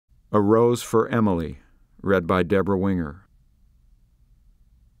A Rose for Emily, read by Debra Winger.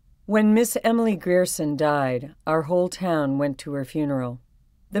 When Miss Emily Grierson died, our whole town went to her funeral.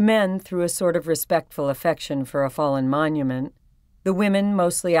 The men through a sort of respectful affection for a fallen monument, the women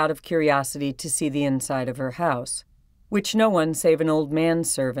mostly out of curiosity to see the inside of her house, which no one save an old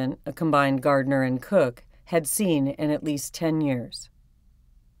manservant, a combined gardener and cook, had seen in at least 10 years.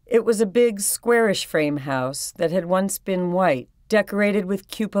 It was a big, squarish frame house that had once been white, decorated with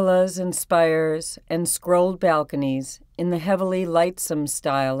cupolas and spires and scrolled balconies in the heavily lightsome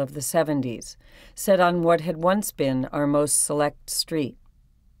style of the 70s, set on what had once been our most select street.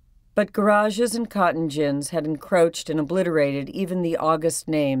 But garages and cotton gins had encroached and obliterated even the august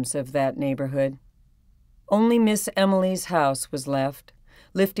names of that neighborhood. Only Miss Emily's house was left,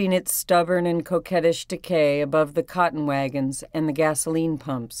 lifting its stubborn and coquettish decay above the cotton wagons and the gasoline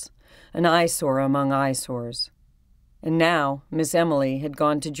pumps, an eyesore among eyesores. And now Miss Emily had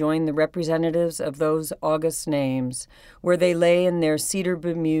gone to join the representatives of those august names, where they lay in their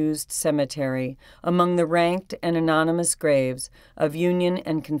cedar-bemused cemetery among the ranked and anonymous graves of Union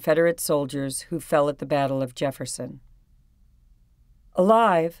and Confederate soldiers who fell at the Battle of Jefferson.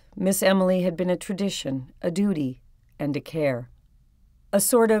 Alive, Miss Emily had been a tradition, a duty, and a care, a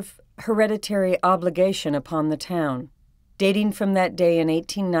sort of hereditary obligation upon the town, dating from that day in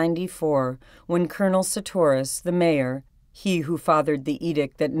 1894 when Colonel Sartoris, the mayor, he who fathered the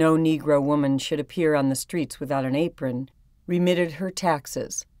edict that no Negro woman should appear on the streets without an apron, remitted her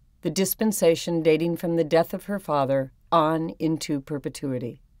taxes, the dispensation dating from the death of her father on into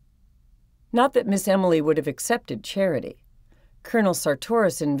perpetuity. Not that Miss Emily would have accepted charity. Colonel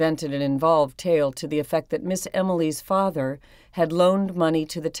Sartoris invented an involved tale to the effect that Miss Emily's father had loaned money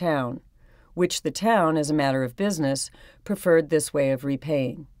to the town, which the town, as a matter of business, preferred this way of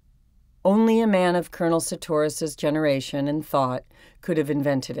repaying. Only a man of Colonel Sartoris's generation and thought could have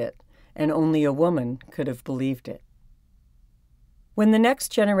invented it, and only a woman could have believed it. When the next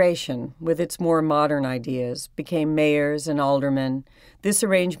generation, with its more modern ideas, became mayors and aldermen, this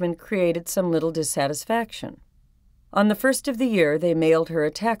arrangement created some little dissatisfaction. On the first of the year, they mailed her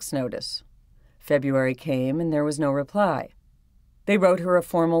a tax notice. February came, and there was no reply. They wrote her a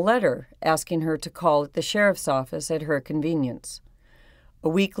formal letter asking her to call at the sheriff's office at her convenience. A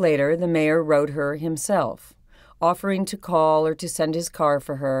week later, the mayor wrote her himself, offering to call or to send his car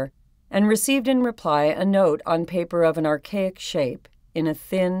for her, and received in reply a note on paper of an archaic shape, in a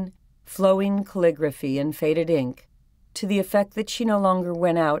thin, flowing calligraphy in faded ink, to the effect that she no longer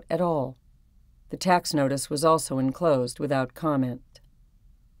went out at all. The tax notice was also enclosed without comment.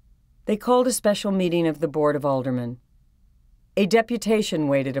 They called a special meeting of the Board of Aldermen. A deputation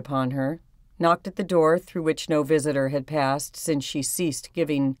waited upon her, knocked at the door through which no visitor had passed since she ceased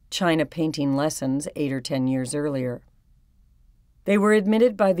giving china painting lessons 8 or 10 years earlier. They were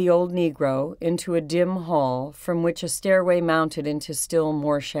admitted by the old Negro into a dim hall from which a stairway mounted into still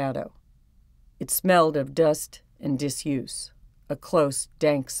more shadow. It smelled of dust and disuse, a close,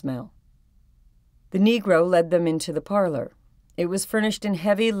 dank smell. The Negro led them into the parlor. It was furnished in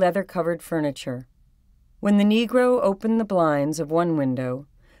heavy leather-covered furniture. When the Negro opened the blinds of one window,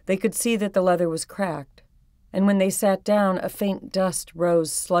 they could see that the leather was cracked, and when they sat down, a faint dust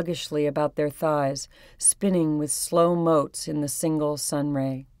rose sluggishly about their thighs, spinning with slow motes in the single sun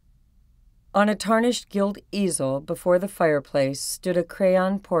ray. On a tarnished gilt easel before the fireplace stood a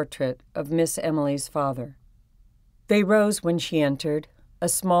crayon portrait of Miss Emily's father. They rose when she entered, a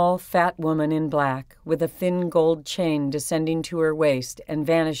small, fat woman in black, with a thin gold chain descending to her waist and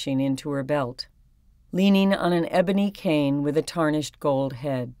vanishing into her belt, leaning on an ebony cane with a tarnished gold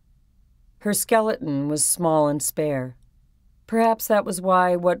head. Her skeleton was small and spare. Perhaps that was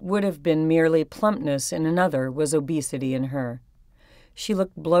why what would have been merely plumpness in another was obesity in her. She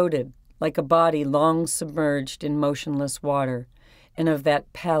looked bloated, like a body long submerged in motionless water, and of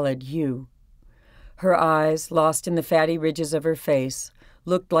that pallid hue. Her eyes, lost in the fatty ridges of her face,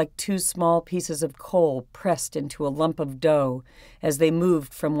 looked like 2 small pieces of coal pressed into a lump of dough as they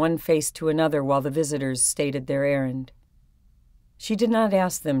moved from one face to another while the visitors stated their errand. She did not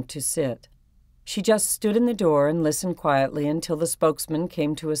ask them to sit. She just stood in the door and listened quietly until the spokesman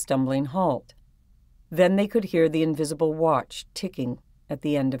came to a stumbling halt. Then they could hear the invisible watch ticking at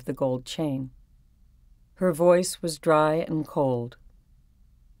the end of the gold chain. Her voice was dry and cold.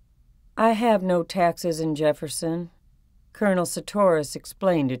 "I have no taxes in Jefferson. Colonel Sartoris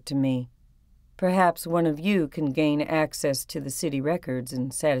explained it to me. Perhaps one of you can gain access to the city records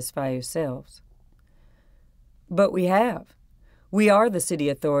and satisfy yourselves." "But we have. We are the city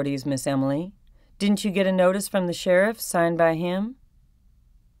authorities, Miss Emily. Didn't you get a notice from the sheriff signed by him?"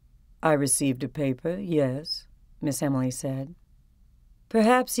 "I received a paper, yes," Miss Emily said.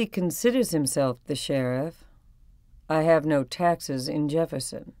 Perhaps he considers himself the sheriff. I have no taxes in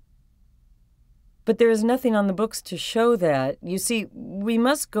Jefferson. But there is nothing on the books to show that. You see, we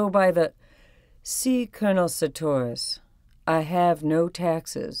must go by the... See, Colonel Sartoris, I have no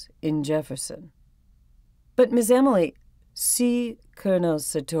taxes in Jefferson. But, Miss Emily, see, Colonel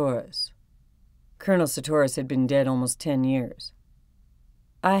Sartoris. Colonel Sartoris had been dead almost 10 years.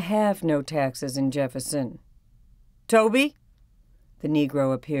 I have no taxes in Jefferson. Toby? The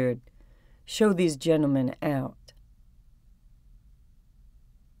Negro appeared. Show these gentlemen out.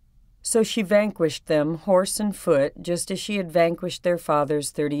 So she vanquished them, horse and foot, just as she had vanquished their fathers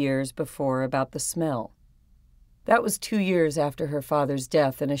 30 years before about the smell. That was 2 years after her father's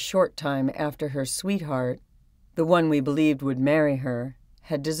death and a short time after her sweetheart, the one we believed would marry her,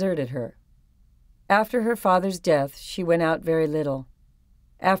 had deserted her. After her father's death, she went out very little.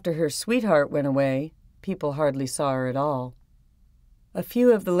 After her sweetheart went away, people hardly saw her at all. A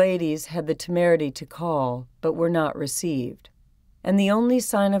few of the ladies had the temerity to call, but were not received. And the only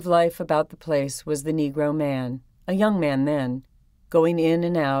sign of life about the place was the Negro man, a young man then, going in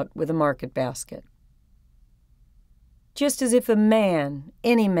and out with a market basket. Just as if a man,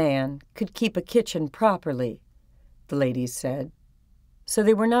 any man, could keep a kitchen properly, the ladies said. So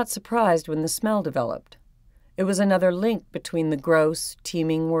they were not surprised when the smell developed. It was another link between the gross,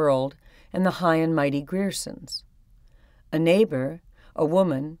 teeming world and the high and mighty Griersons. A neighbor, a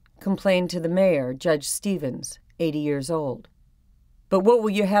woman, complained to the mayor, Judge Stevens, 80 years old. "But what will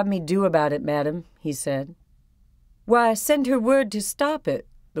you have me do about it, madam?" he said. "Why, send her word to stop it,"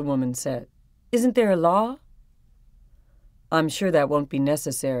 the woman said. "Isn't there a law?" "I'm sure that won't be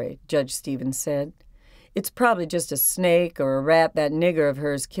necessary," Judge Stevens said. "It's probably just a snake or a rat that nigger of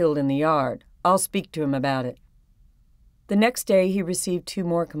hers killed in the yard. I'll speak to him about it." The next day he received 2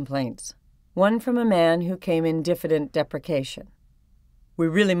 more complaints, one from a man who came in diffident deprecation. "We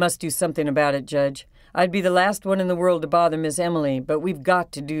really must do something about it, Judge. I'd be the last one in the world to bother Miss Emily, but we've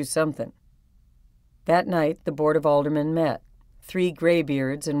got to do something." That night the Board of Aldermen met, 3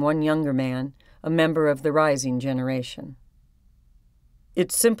 graybeards and 1 younger man, a member of the rising generation.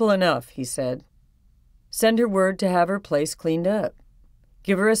 "It's simple enough," he said. "Send her word to have her place cleaned up.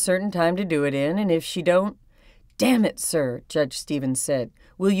 Give her a certain time to do it in, and if she don't—" "Damn it, sir," Judge Stevens said,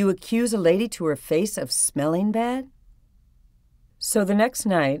 "will you accuse a lady to her face of smelling bad?" So the next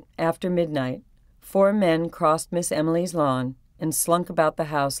night, after midnight, 4 men crossed Miss Emily's lawn and slunk about the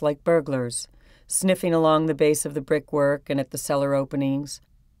house like burglars, sniffing along the base of the brickwork and at the cellar openings,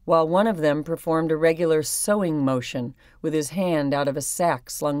 while one of them performed a regular sewing motion with his hand out of a sack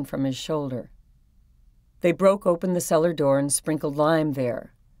slung from his shoulder. They broke open the cellar door and sprinkled lime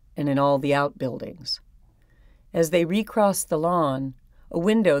there, and in all the outbuildings. As they recrossed the lawn, a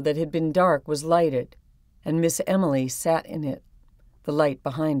window that had been dark was lighted, and Miss Emily sat in it, the light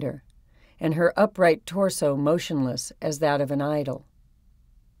behind her, and her upright torso motionless as that of an idol.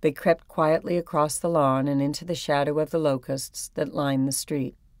 They crept quietly across the lawn and into the shadow of the locusts that lined the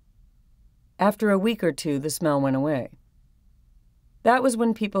street. After a week or 2, the smell went away. That was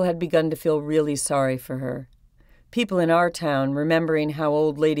when people had begun to feel really sorry for her. People in our town, remembering how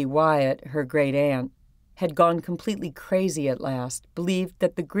old Lady Wyatt, her great-aunt, had gone completely crazy at last, believed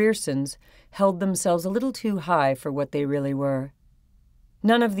that the Griersons held themselves a little too high for what they really were.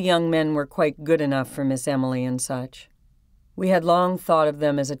 None of the young men were quite good enough for Miss Emily and such. We had long thought of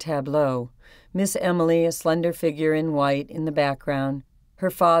them as a tableau, Miss Emily a slender figure in white in the background, her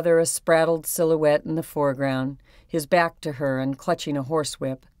father a spraddled silhouette in the foreground, his back to her and clutching a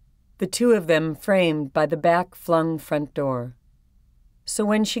horsewhip, the 2 of them framed by the back-flung front door. So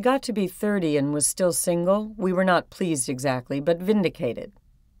when she got to be 30 and was still single, we were not pleased exactly, but vindicated.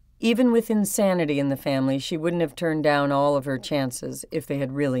 Even with insanity in the family, she wouldn't have turned down all of her chances if they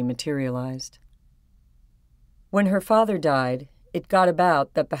had really materialized. When her father died, it got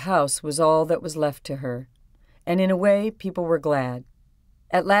about that the house was all that was left to her, and in a way people were glad.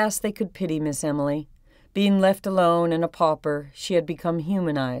 At last they could pity Miss Emily. Being left alone and a pauper, she had become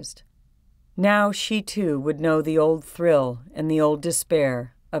humanized. Now she too would know the old thrill and the old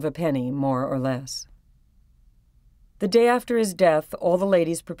despair of a penny more or less. The day after his death, all the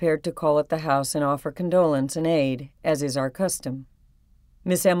ladies prepared to call at the house and offer condolence and aid, as is our custom.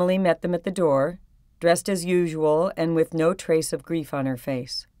 Miss Emily met them at the door, dressed as usual and with no trace of grief on her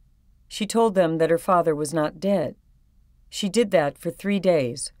face. She told them that her father was not dead. She did that for 3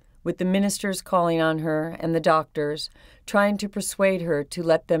 days, with the ministers calling on her and the doctors, trying to persuade her to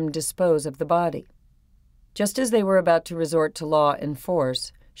let them dispose of the body. Just as they were about to resort to law and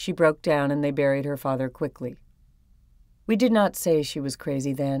force, she broke down and they buried her father quickly. We did not say she was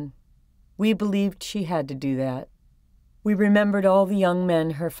crazy then. We believed she had to do that. We remembered all the young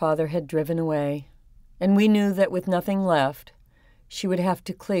men her father had driven away, and we knew that with nothing left, she would have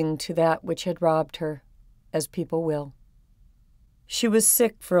to cling to that which had robbed her, as people will. She was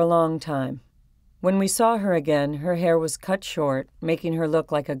sick for a long time. When we saw her again, her hair was cut short, making her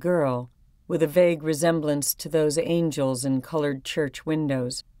look like a girl, with a vague resemblance to those angels in colored church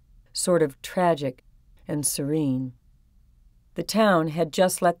windows, sort of tragic and serene. The town had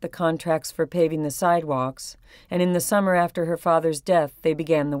just let the contracts for paving the sidewalks, and in the summer after her father's death, they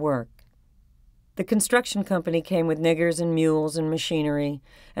began the work. The construction company came with niggers and mules and machinery,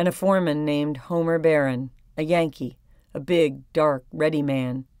 and a foreman named Homer Barron, a Yankee, a big, dark, ready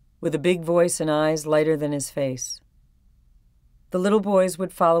man, with a big voice and eyes lighter than his face. The little boys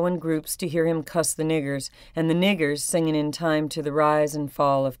would follow in groups to hear him cuss the niggers, and the niggers singing in time to the rise and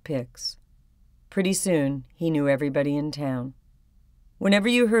fall of picks. Pretty soon, he knew everybody in town. Whenever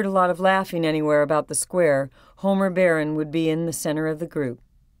you heard a lot of laughing anywhere about the square, Homer Barron would be in the center of the group.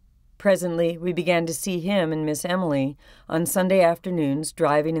 Presently, we began to see him and Miss Emily on Sunday afternoons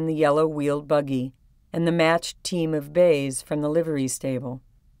driving in the yellow-wheeled buggy and the matched team of bays from the livery stable.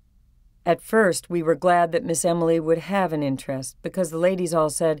 At first, we were glad that Miss Emily would have an interest, because the ladies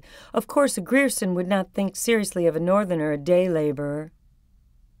all said, "Of course a Grierson would not think seriously of a Northerner, a day laborer."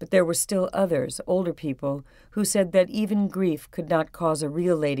 But there were still others, older people, who said that even grief could not cause a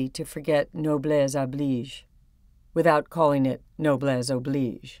real lady to forget noblesse oblige, without calling it noblesse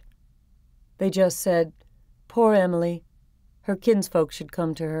oblige. They just said, "Poor Emily, her kinsfolk should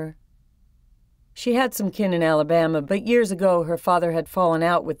come to her." She had some kin in Alabama, but years ago her father had fallen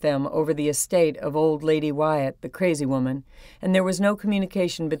out with them over the estate of old Lady Wyatt, the crazy woman, and there was no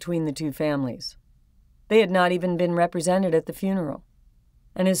communication between the two families. They had not even been represented at the funeral.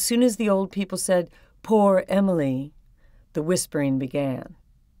 And as soon as the old people said, "Poor Emily," the whispering began.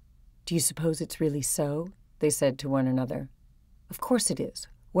 "Do you suppose it's really so?" they said to one another. "Of course it is.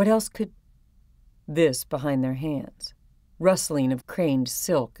 What else could—" This behind their hands. Rustling of craned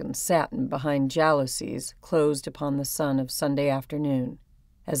silk and satin behind jalousies closed upon the sun of Sunday afternoon,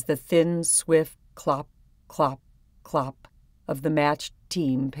 as the thin, swift clop, clop, clop of the matched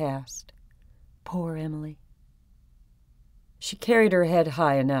team passed. Poor Emily. She carried her head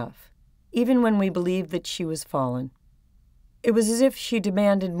high enough, even when we believed that she was fallen. It was as if she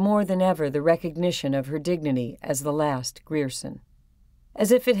demanded more than ever the recognition of her dignity as the last Grierson,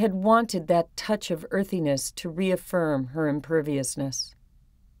 as if it had wanted that touch of earthiness to reaffirm her imperviousness.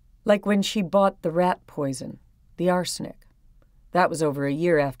 Like when she bought the rat poison, the arsenic. That was over a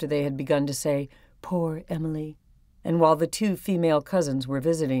year after they had begun to say, "Poor Emily," and while the two female cousins were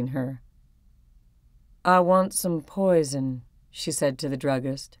visiting her. "I want some poison," she said to the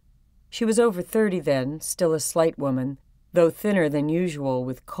druggist. She was over 30 then, still a slight woman, though thinner than usual,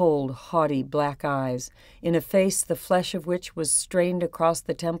 with cold, haughty black eyes, in a face the flesh of which was strained across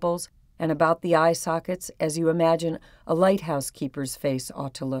the temples and about the eye sockets as you imagine a lighthouse keeper's face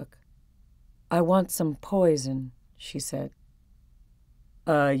ought to look. "I want some poison," she said.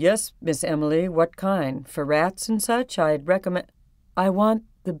 Yes, Miss Emily, what kind? For rats and such? I'd recommend—" "I want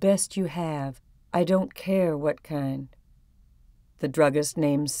the best you have. I don't care what kind." The druggist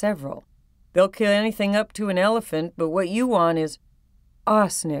named several. "They'll kill anything up to an elephant, but what you want is—"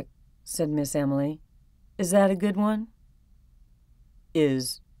 "Arsenic," said Miss Emily. "Is that a good one?"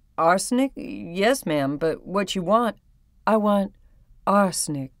 "Is arsenic? Yes, ma'am, but what you want—" "I want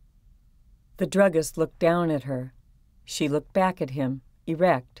arsenic." The druggist looked down at her. She looked back at him,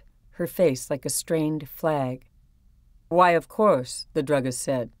 erect, her face like a strained flag. "Why, of course," the druggist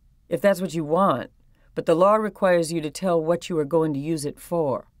said, "if that's what you want, but the law requires you to tell what you are going to use it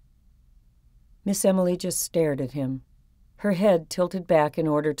for." Miss Emily just stared at him, her head tilted back in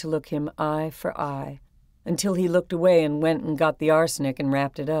order to look him eye for eye, until he looked away and went and got the arsenic and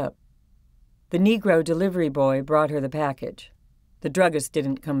wrapped it up. The Negro delivery boy brought her the package. The druggist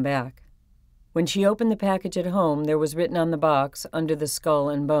didn't come back. When she opened the package at home, there was written on the box, under the skull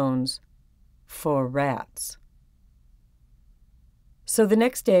and bones, "For rats." So the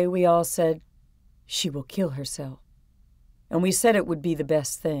next day we all said, "She will kill herself." And we said it would be the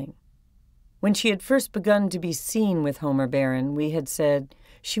best thing. When she had first begun to be seen with Homer Barron, we had said,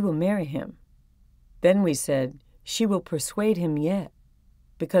 "She will marry him." Then we said, "She will persuade him yet,"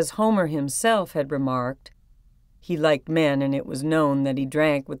 because Homer himself had remarked, he liked men and it was known that he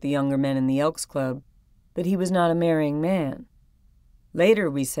drank with the younger men in the Elks Club, that he was not a marrying man.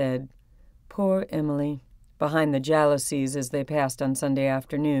 Later we said, "Poor Emily," behind the jalousies as they passed on Sunday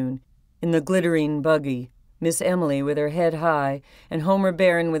afternoon, in the glittering buggy, Miss Emily with her head high, and Homer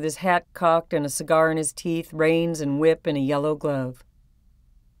Barron with his hat cocked and a cigar in his teeth, reins and whip and a yellow glove.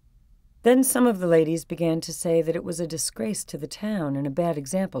 Then some of the ladies began to say that it was a disgrace to the town and a bad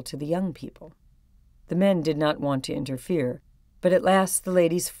example to the young people. The men did not want to interfere, but at last the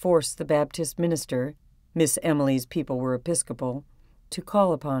ladies forced the Baptist minister, Miss Emily's people were Episcopal, to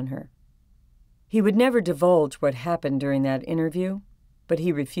call upon her. He would never divulge what happened during that interview, but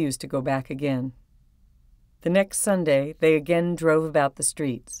he refused to go back again. The next Sunday, they again drove about the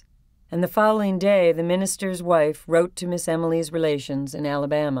streets, and the following day the minister's wife wrote to Miss Emily's relations in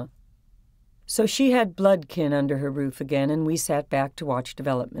Alabama. So she had bloodkin under her roof again, and we sat back to watch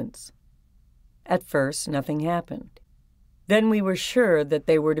developments. At first, nothing happened. Then we were sure that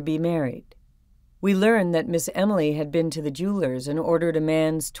they were to be married. We learned that Miss Emily had been to the jeweler's and ordered a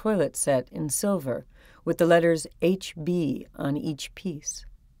man's toilet set in silver, with the letters H.B. on each piece.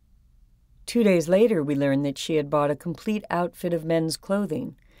 2 days later, we learned that she had bought a complete outfit of men's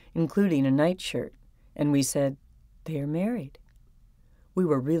clothing, including a nightshirt, and we said, "They are married." We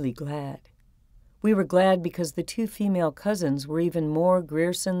were really glad. We were glad because the 2 female cousins were even more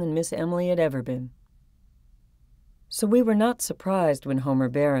Grierson than Miss Emily had ever been. So we were not surprised when Homer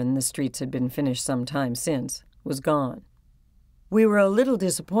Barron, the streets had been finished some time since, was gone. We were a little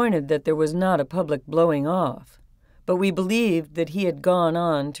disappointed that there was not a public blowing off, but we believed that he had gone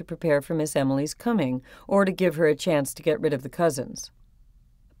on to prepare for Miss Emily's coming, or to give her a chance to get rid of the cousins.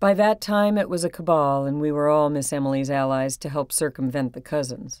 By that time it was a cabal, and we were all Miss Emily's allies to help circumvent the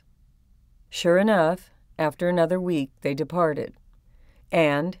cousins. Sure enough, after another week they departed,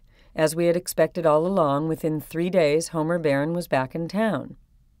 and, as we had expected all along, within 3 days Homer Barron was back in town.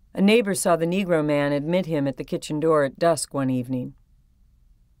 A neighbor saw the Negro man admit him at the kitchen door at dusk one evening.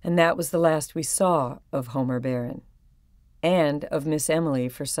 And that was the last we saw of Homer Barron, and of Miss Emily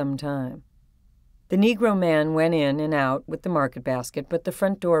for some time. The Negro man went in and out with the market basket, but the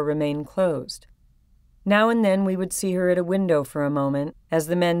front door remained closed. Now and then we would see her at a window for a moment, as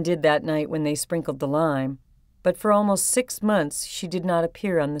the men did that night when they sprinkled the lime, but for almost 6 months she did not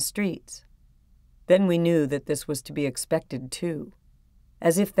appear on the streets. Then we knew that this was to be expected, too,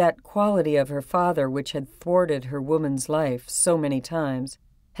 as if that quality of her father which had thwarted her woman's life so many times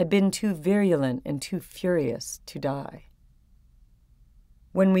had been too virulent and too furious to die.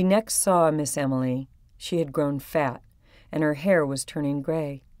 When we next saw Miss Emily, she had grown fat, and her hair was turning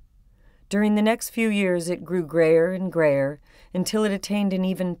gray. During the next few years it grew grayer and grayer until it attained an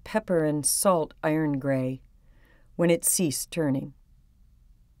even pepper and salt iron gray, when it ceased turning.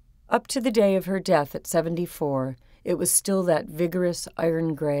 Up to the day of her death at 74, it was still that vigorous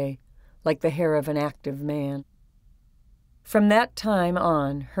iron gray, like the hair of an active man. From that time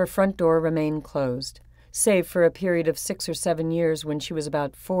on, her front door remained closed, save for a period of 6 or 7 years when she was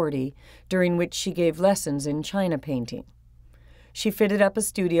about 40, during which she gave lessons in china painting. She fitted up a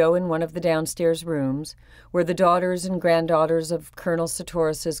studio in one of the downstairs rooms, where the daughters and granddaughters of Colonel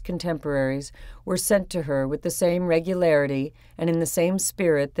Sartoris's contemporaries were sent to her with the same regularity and in the same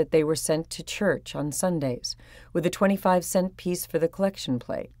spirit that they were sent to church on Sundays, with a 25-cent piece for the collection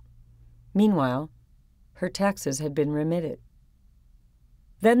plate. Meanwhile, her taxes had been remitted.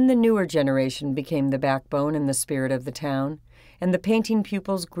 Then the newer generation became the backbone and the spirit of the town, and the painting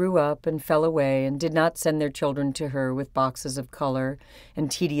pupils grew up and fell away and did not send their children to her with boxes of color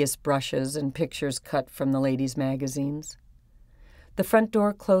and tedious brushes and pictures cut from the ladies' magazines. The front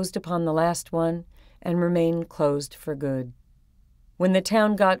door closed upon the last one and remained closed for good. When the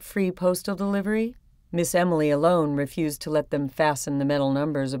town got free postal delivery, Miss Emily alone refused to let them fasten the metal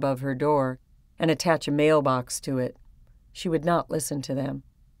numbers above her door and attach a mailbox to it. She would not listen to them.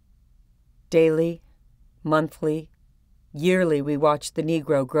 Daily, monthly, yearly we watched the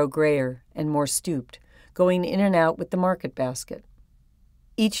Negro grow grayer and more stooped, going in and out with the market basket.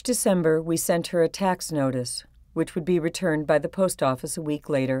 Each December we sent her a tax notice, which would be returned by the post office a week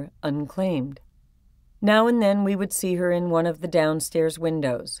later, unclaimed. Now and then we would see her in one of the downstairs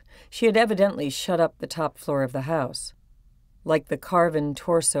windows. She had evidently shut up the top floor of the house, like the carven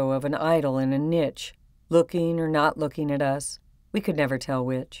torso of an idol in a niche, looking or not looking at us. We could never tell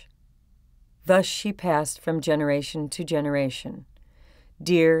which. Thus she passed from generation to generation,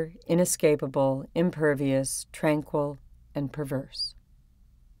 dear, inescapable, impervious, tranquil, and perverse.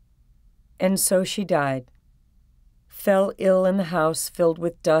 And so she died, fell ill in the house filled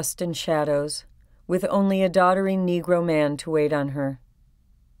with dust and shadows, with only a doddering Negro man to wait on her.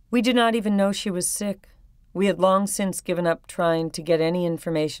 We did not even know she was sick. We had long since given up trying to get any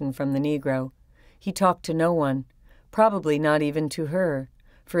information from the Negro. He talked to no one, probably not even to her,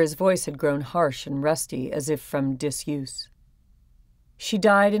 for his voice had grown harsh and rusty as if from disuse. She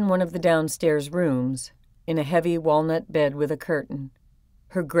died in one of the downstairs rooms, in a heavy walnut bed with a curtain,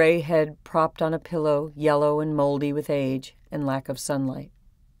 her gray head propped on a pillow yellow and moldy with age and lack of sunlight.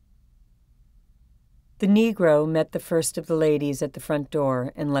 The Negro met the first of the ladies at the front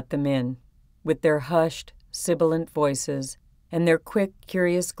door and let them in, with their hushed, sibilant voices and their quick,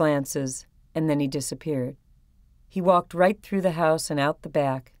 curious glances, and then he disappeared. He walked right through the house and out the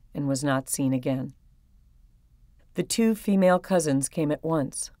back and was not seen again. The two female cousins came at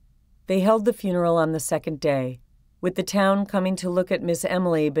once. They held the funeral on the second day, with the town coming to look at Miss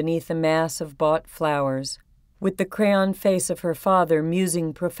Emily beneath a mass of bought flowers, with the crayon face of her father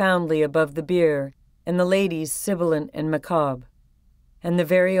musing profoundly above the bier, and the ladies sibilant and macabre, and the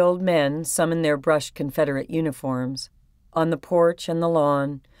very old men, some in their brushed Confederate uniforms, on the porch and the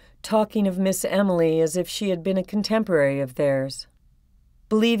lawn, talking of Miss Emily as if she had been a contemporary of theirs,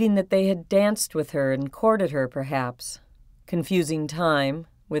 believing that they had danced with her and courted her, perhaps, confusing time,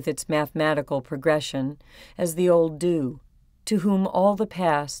 with its mathematical progression, as the old do, to whom all the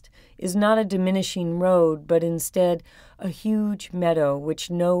past is not a diminishing road, but instead a huge meadow which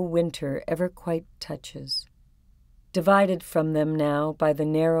no winter ever quite touches, divided from them now by the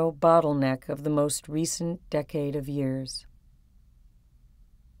narrow bottleneck of the most recent decade of years.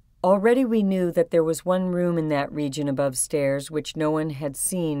 Already we knew that there was one room in that region above stairs which no one had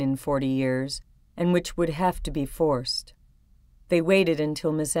seen in 40 years, and which would have to be forced. They waited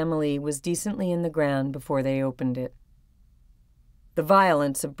until Miss Emily was decently in the ground before they opened it. The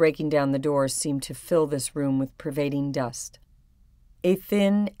violence of breaking down the doors seemed to fill this room with pervading dust. A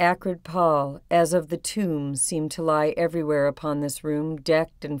thin, acrid pall, as of the tomb, seemed to lie everywhere upon this room,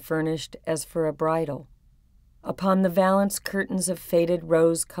 decked and furnished as for a bridal. Upon the valance curtains of faded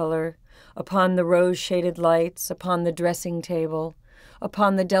rose color, upon the rose-shaded lights, upon the dressing table,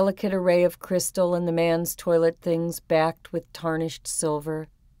 upon the delicate array of crystal and the man's toilet things backed with tarnished silver,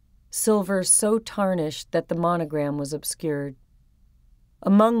 silver so tarnished that the monogram was obscured.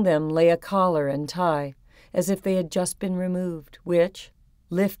 Among them lay a collar and tie, as if they had just been removed, which,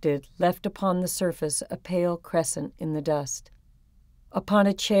 lifted, left upon the surface a pale crescent in the dust. Upon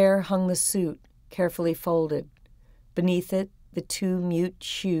a chair hung the suit, carefully folded. Beneath it, the two mute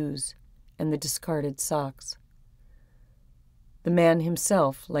shoes and the discarded socks. The man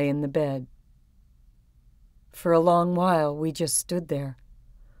himself lay in the bed. For a long while we just stood there,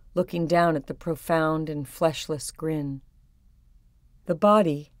 looking down at the profound and fleshless grin. The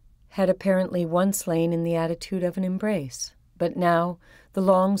body had apparently once lain in the attitude of an embrace, but now the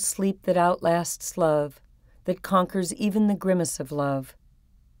long sleep that outlasts love, that conquers even the grimace of love,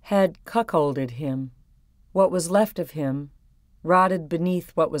 had cuckolded him. What was left of him, rotted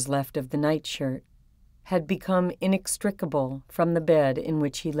beneath what was left of the nightshirt, had become inextricable from the bed in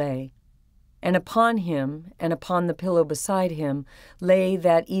which he lay, and upon him and upon the pillow beside him lay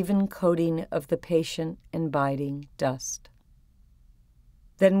that even coating of the patient and biding dust.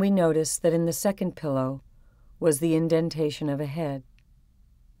 Then we noticed that in the second pillow was the indentation of a head.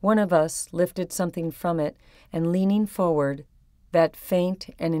 One of us lifted something from it, and leaning forward, that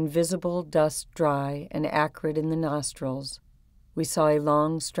faint and invisible dust dry and acrid in the nostrils, we saw a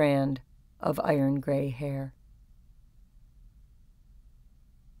long strand of iron-gray hair.